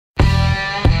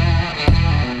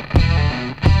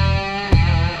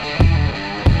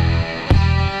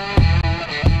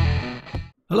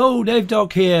Hello, Dave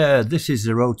Dog here. This is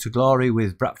The Road to Glory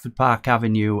with Bradford Park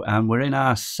Avenue, and we're in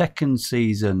our second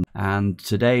season. And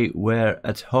today we're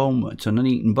at home to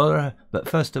Nuneaton Borough. But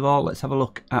first of all, let's have a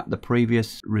look at the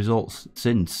previous results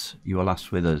since you were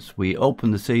last with us. We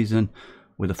opened the season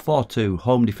with a 4-2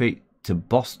 home defeat to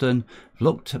Boston.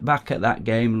 Looked back at that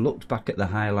game, looked back at the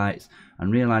highlights, and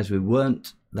realised we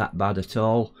weren't that bad at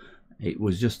all. It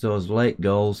was just those late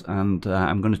goals, and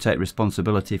I'm going to take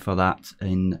responsibility for that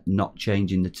in not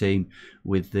changing the team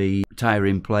with the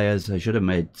tiring players. I should have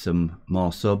made some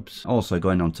more subs. Also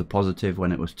going on to positive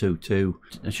when it was 2-2.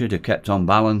 I should have kept on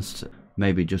balanced,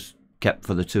 maybe just kept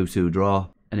for the 2-2 draw.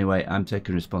 Anyway, I'm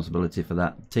taking responsibility for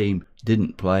that. The team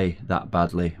didn't play that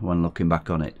badly when looking back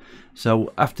on it.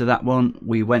 So after that one,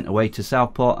 we went away to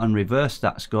Southport and reversed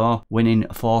that score, winning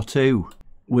 4-2.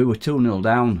 We were 2-0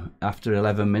 down after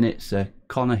 11 minutes.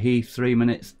 Connor Heath 3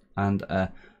 minutes and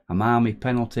a Marmy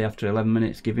penalty after 11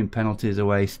 minutes, giving penalties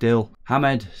away still.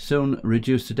 Hamed soon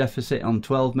reduced the deficit on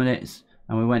 12 minutes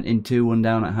and we went in 2-1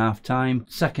 down at half time.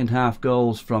 Second half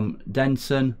goals from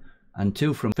Denson and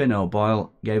 2 from Finn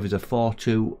O'Boyle gave us a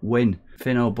 4-2 win.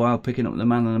 Finn O'Boyle picking up the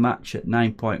man of the match at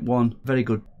 9.1. Very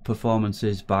good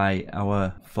performances by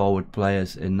our forward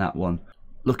players in that one.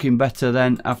 Looking better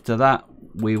then after that,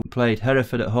 we played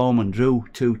Hereford at home and drew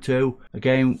 2-2.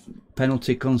 Again,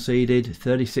 penalty conceded,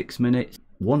 36 minutes,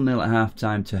 1-0 at half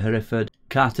time to Hereford.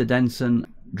 Carter Denson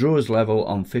drew us level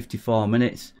on 54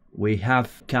 minutes. We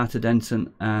have Carter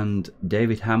Denson and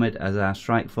David Hamed as our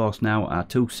strike force now, our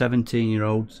two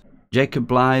 17-year-olds. Jacob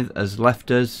Blythe has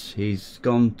left us. He's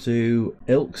gone to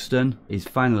Ilkeston. He's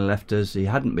finally left us. He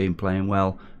hadn't been playing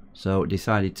well, so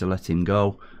decided to let him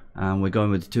go. And we're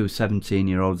going with the two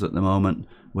 17-year-olds at the moment.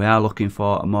 We are looking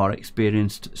for a more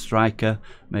experienced striker,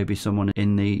 maybe someone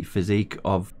in the physique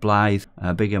of Blythe,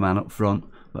 a bigger man up front,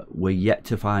 but we're yet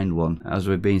to find one. As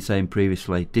we've been saying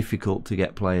previously, difficult to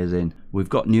get players in. We've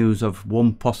got news of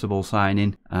one possible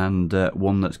signing and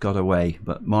one that's got away,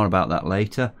 but more about that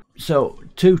later. So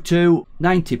 2-2,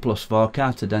 90 plus 4,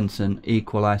 Carter Denson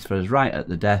equalised for us right at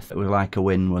the death. It was like a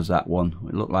win was that one.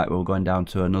 It looked like we were going down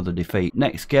to another defeat.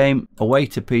 Next game, away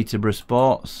to Peterborough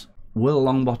Sports. Will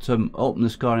Longbottom opened the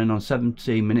scoring on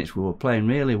 17 minutes. We were playing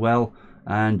really well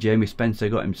and Jamie Spencer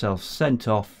got himself sent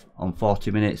off on 40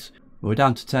 minutes. We were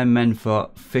down to 10 men for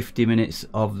 50 minutes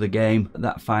of the game.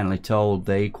 That finally told.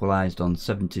 They equalised on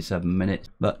 77 minutes.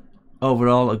 But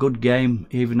overall, a good game,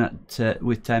 even at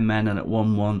with 10 men and at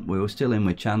 1-1. We were still in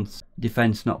with chance.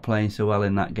 Defence not playing so well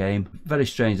in that game. Very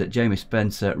strange that Jamie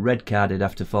Spencer, red carded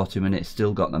after 40 minutes,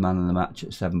 still got the man of the match at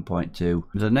 7.2.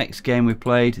 The next game we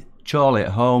played, Chorley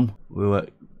at home. We were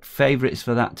favourites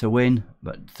for that to win,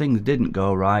 but things didn't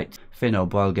go right. Finn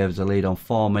O'Boyle gave us a lead on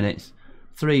 4 minutes.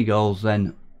 3 goals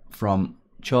then from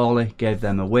Chorley gave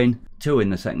them a win. 2 in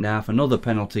the second half. Another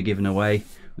penalty given away.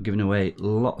 We're giving away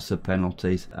lots of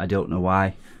penalties. I don't know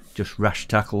why. Just rash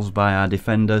tackles by our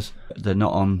defenders. They're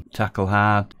not on tackle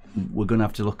hard. We're going to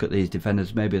have to look at these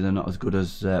defenders. Maybe they're not as good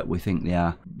as we think they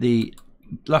are. The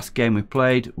last game we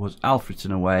played was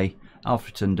Alfreton away.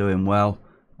 Alfreton doing well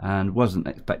and wasn't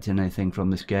expecting anything from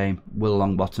this game. Will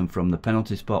Longbottom from the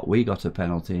penalty spot. We got a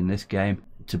penalty in this game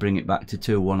to bring it back to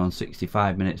 2-1 on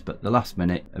 65 minutes. But the last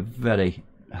minute, a very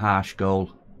harsh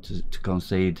goal to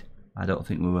concede. I don't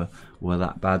think we were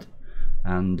that bad,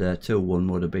 and 2-1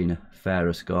 would have been a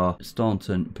fairer score.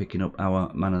 Staunton picking up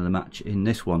our man of the match in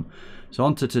this one. So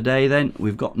on to today then.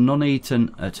 We've got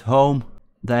Nuneaton at home.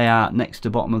 They are next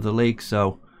to bottom of the league,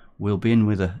 so we'll be in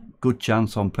with a good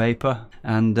chance on paper.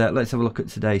 And let's have a look at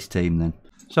today's team then.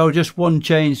 So just one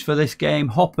change for this game.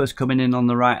 Hopper's coming in on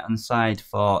the right hand side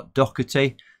for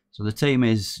Doherty. So the team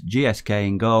is GSK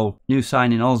in goal. New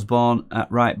signing Osborne at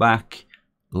right back.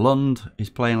 Lund is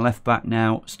playing left back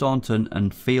now. Staunton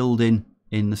and Fielding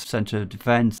in the centre of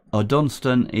defence.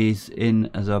 O'Dunstan is in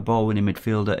as a ball winning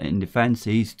midfielder in defence.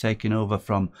 He's taking over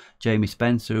from Jamie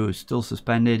Spencer, who is still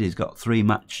suspended. He's got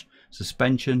 3-match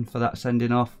suspension for that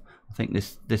sending off. I think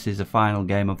this is the final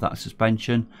game of that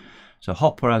suspension. So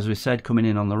Hopper, as we said, coming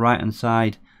in on the right hand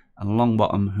side, and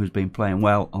Longbottom, who's been playing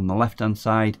well, on the left hand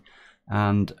side,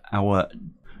 and our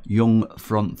young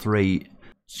front three.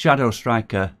 Shadow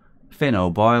striker Finn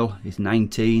O'Boyle is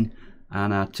 19,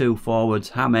 and our 2 forwards,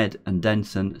 Hamed and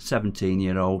Denson,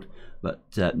 17-year-old, but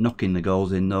knocking the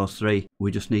goals in, those 3.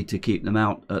 We just need to keep them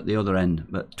out at the other end.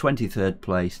 But 23rd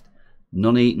placed,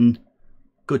 Nuneaton,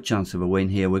 good chance of a win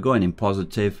here. We're going in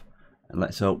positive, and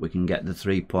let's hope we can get the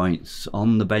 3 points.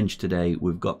 On the bench today,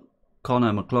 we've got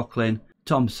Connor McLaughlin,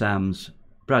 Tom Sams,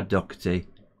 Brad Doherty,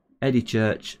 Eddie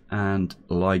Church and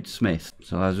Lloyd Smith.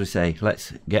 So as we say,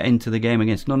 let's get into the game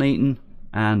against Nuneaton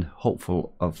and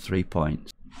hopeful of 3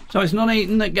 points. So it's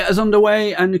Nuneaton that get us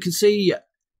underway, and you can see a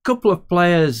couple of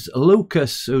players.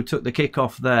 Lucas, who took the kick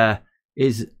off there,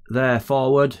 is there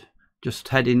forward, just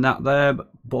heading that there, but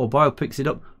Boyle picks it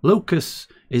up. Lucas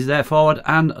is there forward,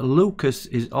 and Lucas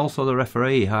is also the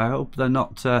referee. I hope they're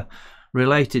not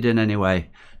related in any way.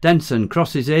 Denson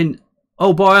crosses in,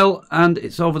 Boyle, and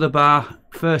it's over the bar.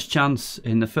 First chance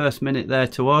in the first minute there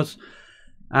to us.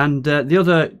 And the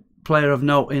other player of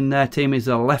note in their team is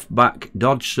a left back,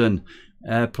 Dodgson,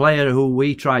 a player who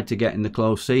we tried to get in the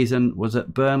close season, was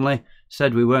at Burnley,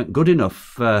 said we weren't good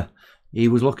enough. He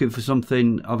was looking for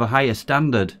something of a higher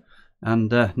standard,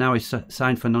 and now he's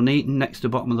signed for Nuneaton, next to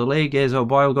bottom of the league. Here's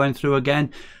O'Boyle going through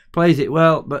again, plays it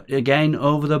well, but again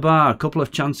over the bar. A couple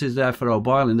of chances there for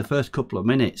O'Boyle in the first couple of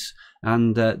minutes,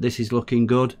 and this is looking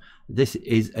good. This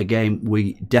is a game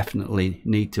we definitely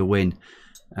need to win,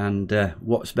 and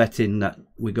what's betting that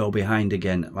we go behind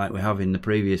again like we have in the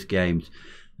previous games.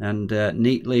 And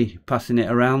neatly passing it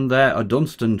around there,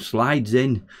 Dunstan slides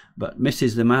in but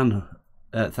misses the man,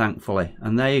 thankfully.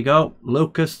 And there you go,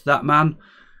 Lucas, that man,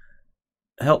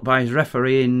 helped by his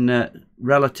refereeing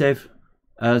relative,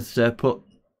 has put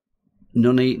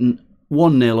Nuneaton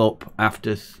 1-0 up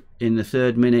after in the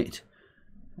 3rd minute.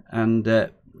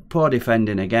 And poor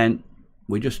defending again.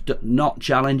 We just not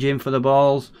challenging for the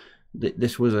balls.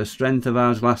 This was a strength of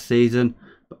ours last season,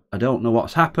 but I don't know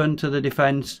what's happened to the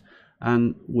defence,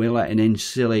 and we're letting in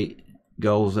silly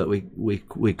goals that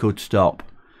we could stop.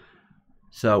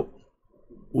 So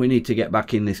we need to get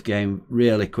back in this game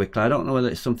really quickly. I don't know whether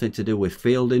it's something to do with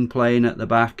Fielding playing at the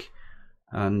back,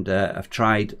 and I've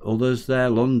tried others there.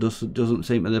 Lund doesn't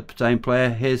seem to be the same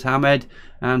player. Here's Hamed,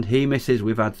 and he misses.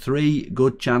 We've had 3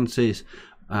 good chances,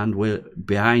 and we're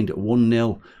behind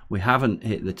 1-0. We haven't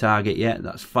hit the target yet.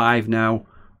 That's 5 now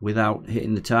without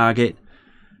hitting the target.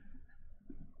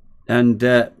 And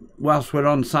whilst we're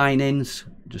on sign-ins,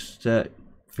 just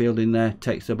Fielding there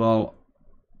takes the ball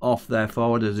off their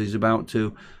forward as he's about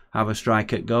to have a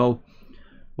strike at goal.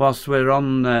 Whilst we're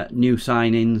on new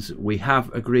sign-ins, we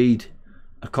have agreed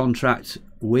a contract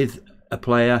with a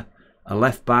player, a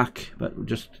left back, but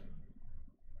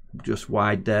just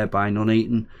wide there by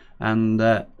Nuneaton, and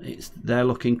they're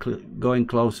looking going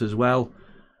close as well.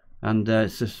 And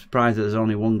it's a surprise that there's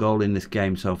only 1 goal in this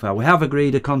game so far. We have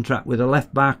agreed a contract with a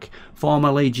left back,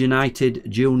 former Leeds United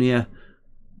junior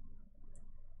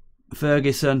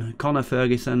Ferguson, Connor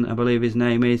Ferguson, I believe his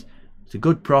name is. It's a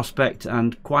good prospect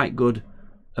and quite good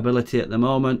ability at the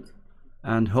moment,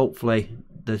 and hopefully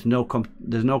there's no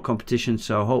competition,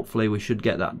 so hopefully we should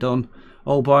get that done.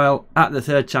 O'Boyle, at the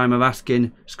 3rd time of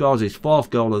asking, scores his 4th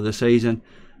goal of the season.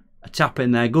 A tap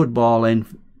in there, good ball in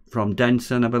from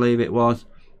Denson, I believe it was.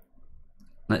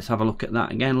 Let's have a look at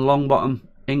that again. Long bottom,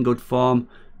 in good form.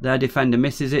 Their defender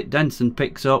misses it. Denson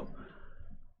picks up.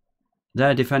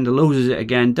 Their defender loses it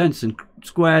again. Denson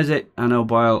squares it, and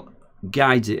O'Boyle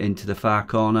guides it into the far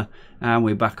corner. And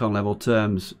we're back on level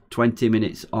terms. 20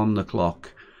 minutes on the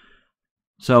clock.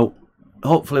 So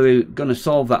hopefully we're going to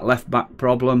solve that left back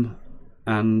problem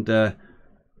and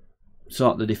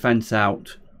sort the defence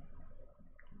out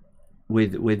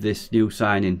with this new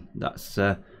signing. That's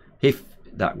if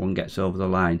that one gets over the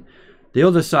line. The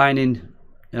other signing,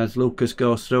 as Lucas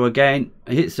goes through again,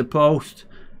 hits the post,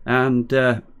 and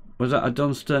was that a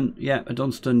Dunstan? Yeah, a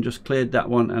Dunstan just cleared that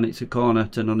one, and it's a corner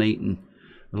to Nuneaton.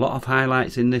 A lot of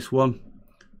highlights in this one.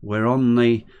 We're on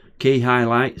the key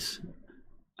highlights,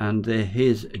 and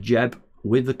here's Jeb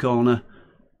with the corner,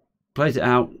 plays it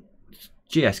out.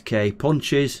 GSK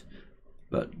punches,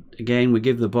 but again we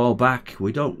give the ball back.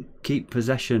 We don't keep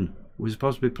possession. We're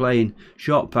supposed to be playing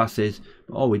short passes,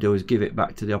 but all we do is give it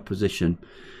back to the opposition.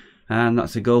 And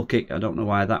that's a goal kick. I don't know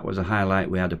why that was a highlight.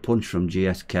 We had a punch from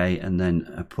GSK and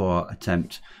then a poor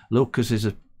attempt. Lucas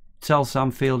is tell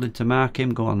Sam Fielding to mark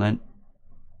him. Go on then.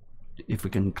 If we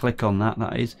can click on that,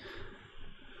 that is.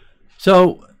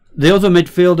 So the other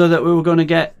midfielder that we were going to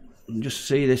get, just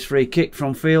see this free kick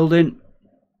from Fielding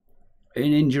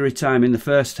in injury time in the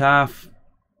first half,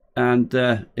 and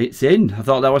it's in. I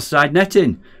thought that was side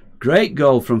netting. Great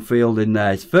goal from Fielding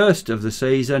there. It's 1st of the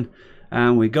season,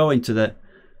 and we go into the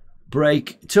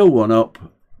break 2-1 up,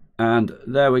 and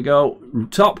there we go,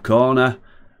 top corner.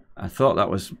 I thought that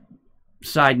was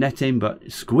side netting,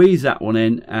 but squeeze that one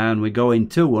in, and we go in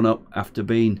 2-1 up after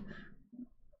being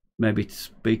maybe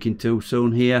speaking too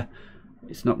soon here.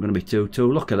 It's not going to be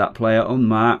 2-2. Look at that player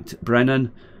unmarked,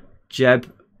 Brennan,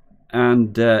 Jeb,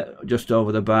 and just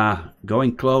over the bar,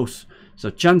 going close. So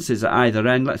chances at either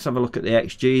end. Let's have a look at the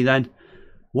XG then.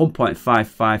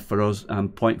 1.55 for us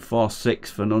and 0.46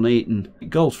 for Nuneaton.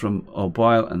 Goals from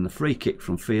O'Boyle and the free kick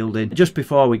from Fielding. Just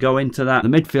before we go into that, the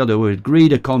midfielder we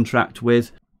agreed a contract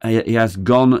with He has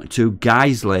gone to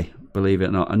Guiseley, believe it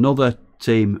or not. Another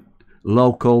team,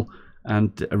 local,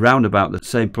 and around about the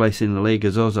same place in the league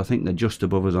as us. I think they're just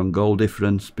above us on goal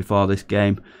difference before this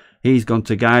game. He's gone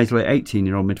to Guiseley,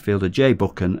 18-year-old midfielder Jay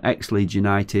Buchan, ex-Leeds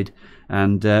United,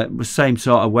 and was same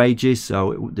sort of wages,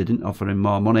 so they didn't offer him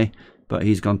more money, but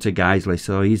he's gone to Guiseley,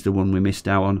 so he's the one we missed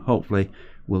out on. Hopefully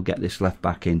we'll get this left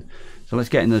back in. So let's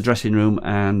get in the dressing room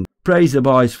and praise the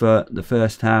boys for the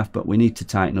first half, but we need to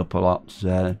tighten up a lot.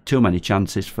 Too many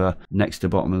chances for next to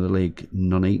bottom of the league,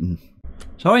 Nuneaton.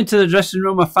 So into the dressing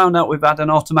room, I found out we've had an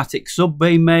automatic sub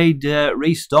being made.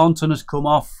 Rhys Staunton has come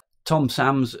off. Tom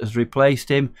Sams has replaced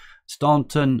him.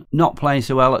 Staunton not playing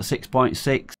so well at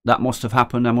 6.6. That must have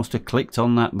happened. I must have clicked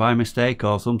on that by mistake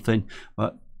or something.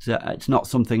 But it's not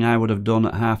something I would have done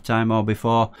at half-time or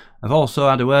before. I've also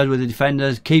had a word with the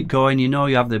defenders. Keep going. You know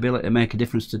you have the ability to make a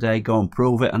difference today. Go and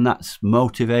prove it. And that's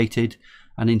motivated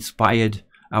and inspired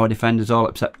our defenders, all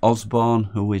except Osborne,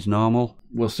 who is normal.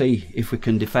 We'll see if we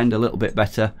can defend a little bit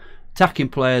better. Attacking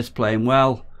players playing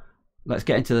well. Let's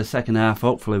get into the second half.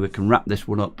 Hopefully we can wrap this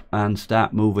one up and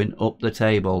start moving up the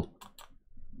table.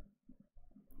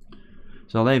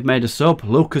 So they've made a sub.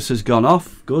 Lucas has gone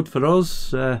off. Good for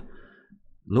us.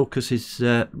 Lucas's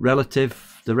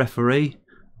relative, the referee,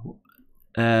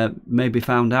 maybe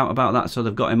found out about that, so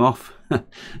they've got him off.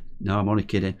 No, I'm only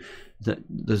kidding.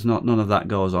 There's none of that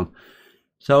goes on.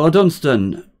 So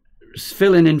Dunstan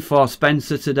filling in for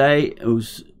Spencer today,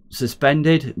 who's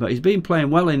suspended, but he's been playing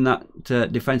well in that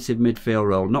defensive midfield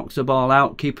role. Knocks the ball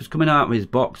out, keeper's coming out of his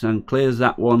box and clears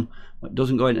that one, but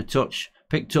doesn't go into touch.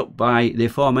 Picked up by the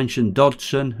aforementioned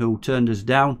Dodson, who turned us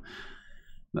down.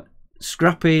 But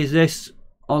scrappy is this.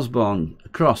 Osborne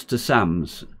across to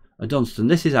Sams. Dunstan,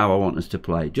 this is how I want us to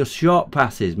play. Just short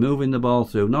passes, moving the ball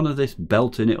through. None of this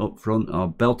belting it up front or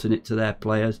belting it to their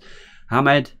players.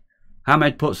 Hamed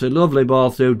puts a lovely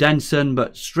ball through Denson,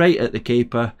 but straight at the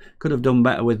keeper. Could have done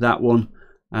better with that one.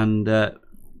 And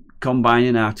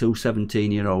combining our two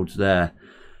 17-year-olds there.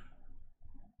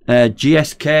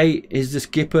 GSK is the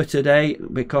skipper today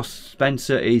because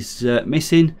Spencer is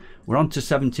missing. We're on to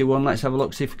 71. Let's have a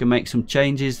look, see if we can make some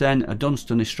changes then.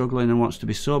 Dunstan is struggling and wants to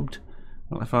be subbed.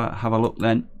 Well, if I have a look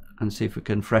then and see if we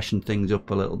can freshen things up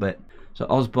a little bit. So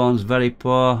Osborne's very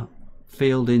poor.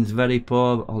 Fielding's very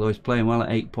poor, although he's playing well at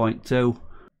 8.2.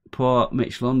 Poor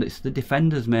Mitch Lund. It's the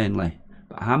defenders mainly.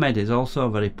 But Hamed is also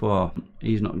very poor.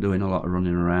 He's not doing a lot of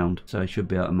running around, so he should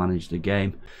be able to manage the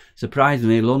game.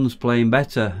 Surprisingly, Lund's playing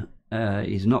better.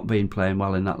 He's not been playing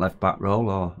well in that left-back role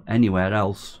or anywhere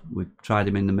else. We've tried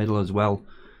him in the middle as well.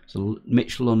 So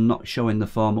Mitch Lund not showing the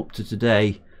form up to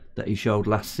today that he showed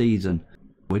last season.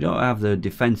 We don't have the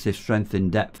defensive strength in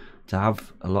depth to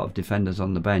have a lot of defenders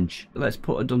on the bench. Let's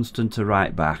put Dunstan to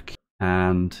right back,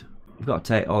 and we've got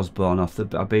to take Osborne off.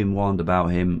 I've been warned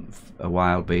about him a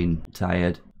while, being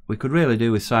tired. We could really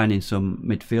do with signing some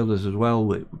midfielders as well.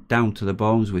 We're down to the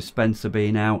bones with Spencer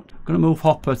being out. I'm going to move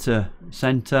Hopper to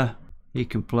centre. He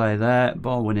can play there.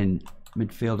 Ball winning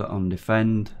midfielder on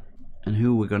defend. And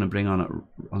who we're going to bring on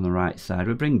the right side?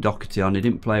 We bring Doherty on. He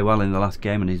didn't play well in the last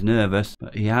game and he's nervous,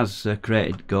 but he has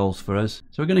created goals for us.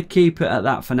 So we're going to keep it at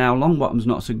that for now. Longbottom's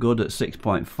not so good at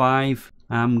 6.5.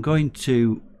 I'm going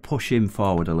to push him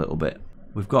forward a little bit.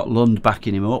 We've got Lund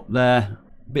backing him up there.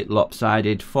 A bit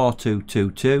lopsided,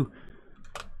 4-2-2-2.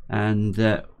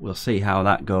 And we'll see how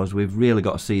that goes. We've really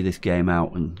got to see this game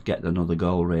out and get another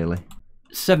goal, really.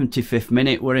 75th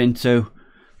minute we're into.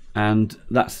 And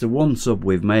that's the one sub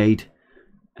we've made.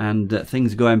 And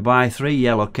things are going by. 3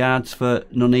 yellow cards for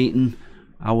Nuneaton.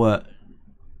 Our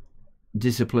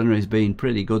disciplinary has been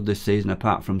pretty good this season,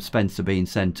 apart from Spencer being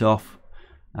sent off.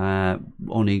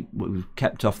 Only we've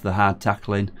kept off the hard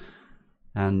tackling.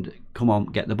 And come on,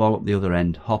 get the ball up the other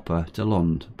end. Hopper to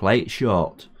Lund. Play it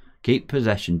short. Keep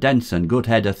possession. Denson, good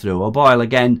header through. O'Boyle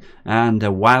again. And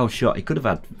a wild shot. He could have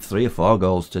had 3 or 4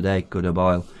 goals today, could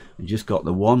O'Boyle. He just got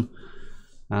the one.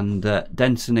 And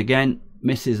Denson again.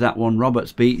 Misses that one.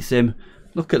 Roberts beats him.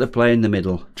 Look at the play in the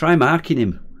middle. Try marking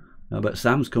him. No, but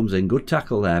Sams comes in. Good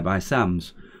tackle there by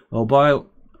Sams. O'Boyle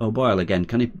again.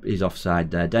 He's offside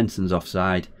there. Denson's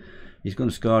offside. He's going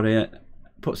to score here.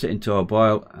 Puts it into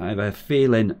O'Boyle. I have a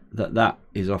feeling that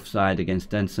is offside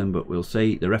against Denson, but we'll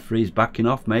see. The referee's backing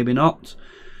off. Maybe not.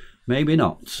 Maybe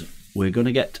not. We're going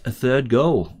to get a 3rd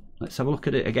goal. Let's have a look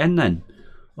at it again then.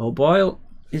 O'Boyle.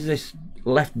 Is this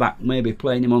left back maybe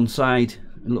playing him onside?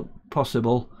 It looked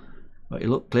possible, but he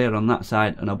looked clear on that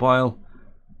side. And O'Boyle,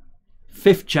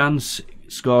 5th chance,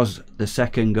 scores the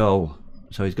 2nd goal.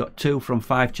 So he's got 2 from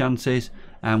 5 chances,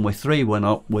 and we're 3-1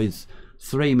 up with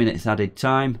 3 minutes added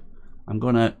time. I'm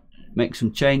going to make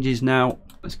some changes now.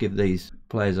 Let's give these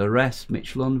players a rest.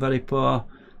 Mitch Lund very poor,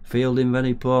 Fielding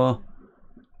very poor,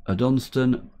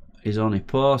 Dunstan is only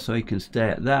poor, so he can stay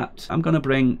at that. I'm going to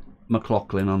bring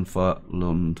McLaughlin on for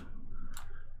Lund,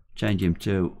 change him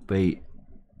to be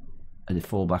a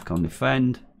fullback on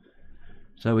defend.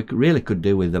 So we really could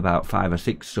do with about 5 or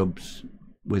 6 subs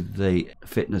with the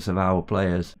fitness of our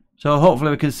players. So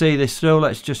hopefully we can see this through.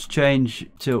 Let's just change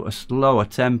to a slower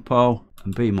tempo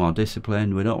and be more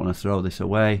disciplined. We don't want to throw this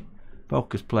away.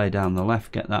 Focus play down the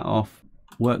left, get that off.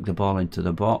 Work the ball into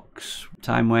the box.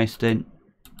 Time wasting.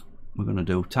 We're going to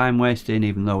do time wasting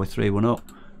even though we're 3-1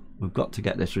 up. We've got to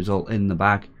get this result in the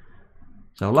bag.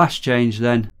 So last change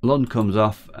then. Lund comes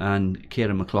off and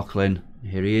Kieran McLaughlin,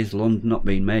 here he is, Lund not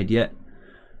been made yet.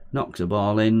 Knocks the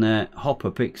ball in there.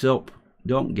 Hopper picks up.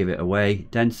 Don't give it away.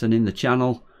 Denson in the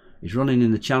channel. He's running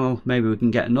in the channel. Maybe we can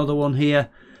get another one here.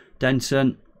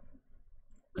 Denson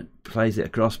plays it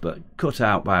across but cut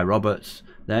out by Roberts.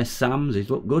 There's Sams. He's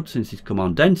looked good since he's come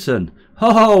on. Denson.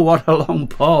 Oh, what a long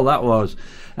ball that was.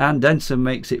 And Denson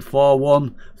makes it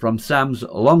 4-1 from Sams.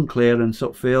 Long clearance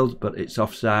upfield, but it's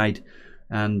offside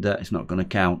and it's not going to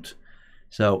count.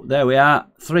 So there we are.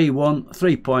 3-1.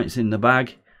 3 points in the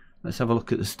bag. Let's have a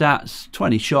look at the stats.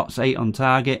 20 shots, 8 on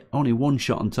target. Only 1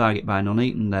 shot on target by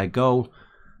Nuneaton, their goal.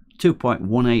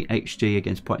 2.18 XG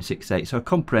against 0.68. So a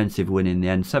comprehensive win in the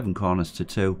end. 7 corners to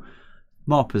 2.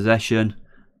 More possession.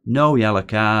 No yellow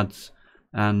cards.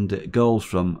 And goals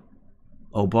from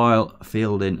O'Boyle,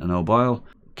 Fielding and O'Boyle.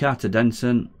 Carter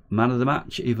Denson, man of the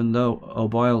match, even though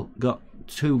O'Boyle got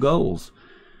 2 goals.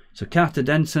 So Carter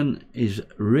Denson is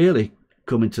really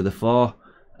coming to the fore.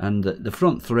 And the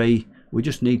front 3... we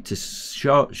just need to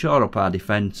shore up our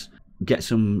defence, get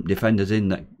some defenders in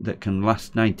that can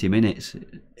last 90 minutes.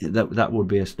 That would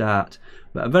be a start.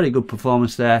 But a very good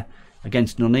performance there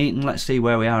against Nuneaton. Let's see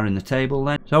where we are in the table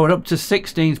then. So we're up to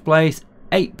 16th place,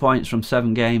 8 points from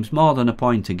 7 games, more than a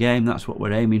point a game. That's what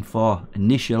we're aiming for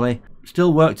initially.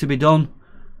 Still work to be done.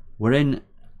 We're in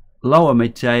lower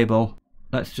mid-table.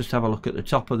 Let's just have a look at the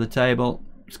top of the table.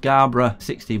 Scarborough,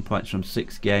 16 points from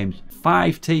 6 games.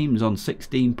 5 teams on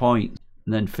 16 points.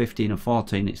 And then 15 and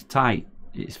 14. It's tight.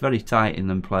 It's very tight in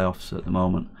them playoffs at the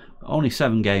moment. Only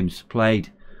 7 games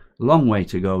played. Long way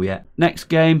to go yet. Next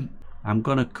game, I'm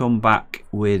going to come back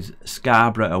with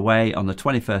Scarborough away on the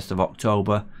 21st of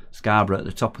October. Scarborough at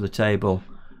the top of the table.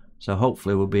 So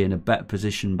hopefully we'll be in a better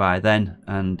position by then.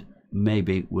 And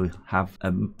maybe we'll have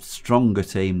a stronger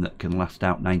team that can last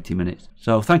out 90 minutes.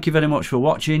 So thank you very much for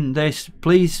watching this.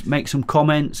 Please make some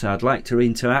comments. I'd like to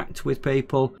interact with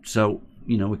people. So,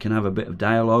 you know, we can have a bit of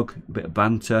dialogue, a bit of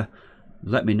banter.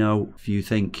 Let me know if you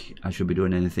think I should be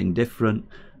doing anything different.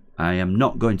 I am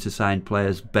not going to sign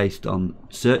players based on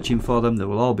searching for them. They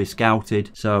will all be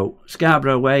scouted. So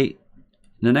Scarborough away in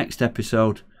the next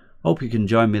episode. Hope you can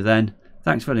join me then.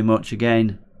 Thanks very much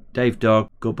again. Dave Dog,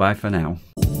 goodbye for now.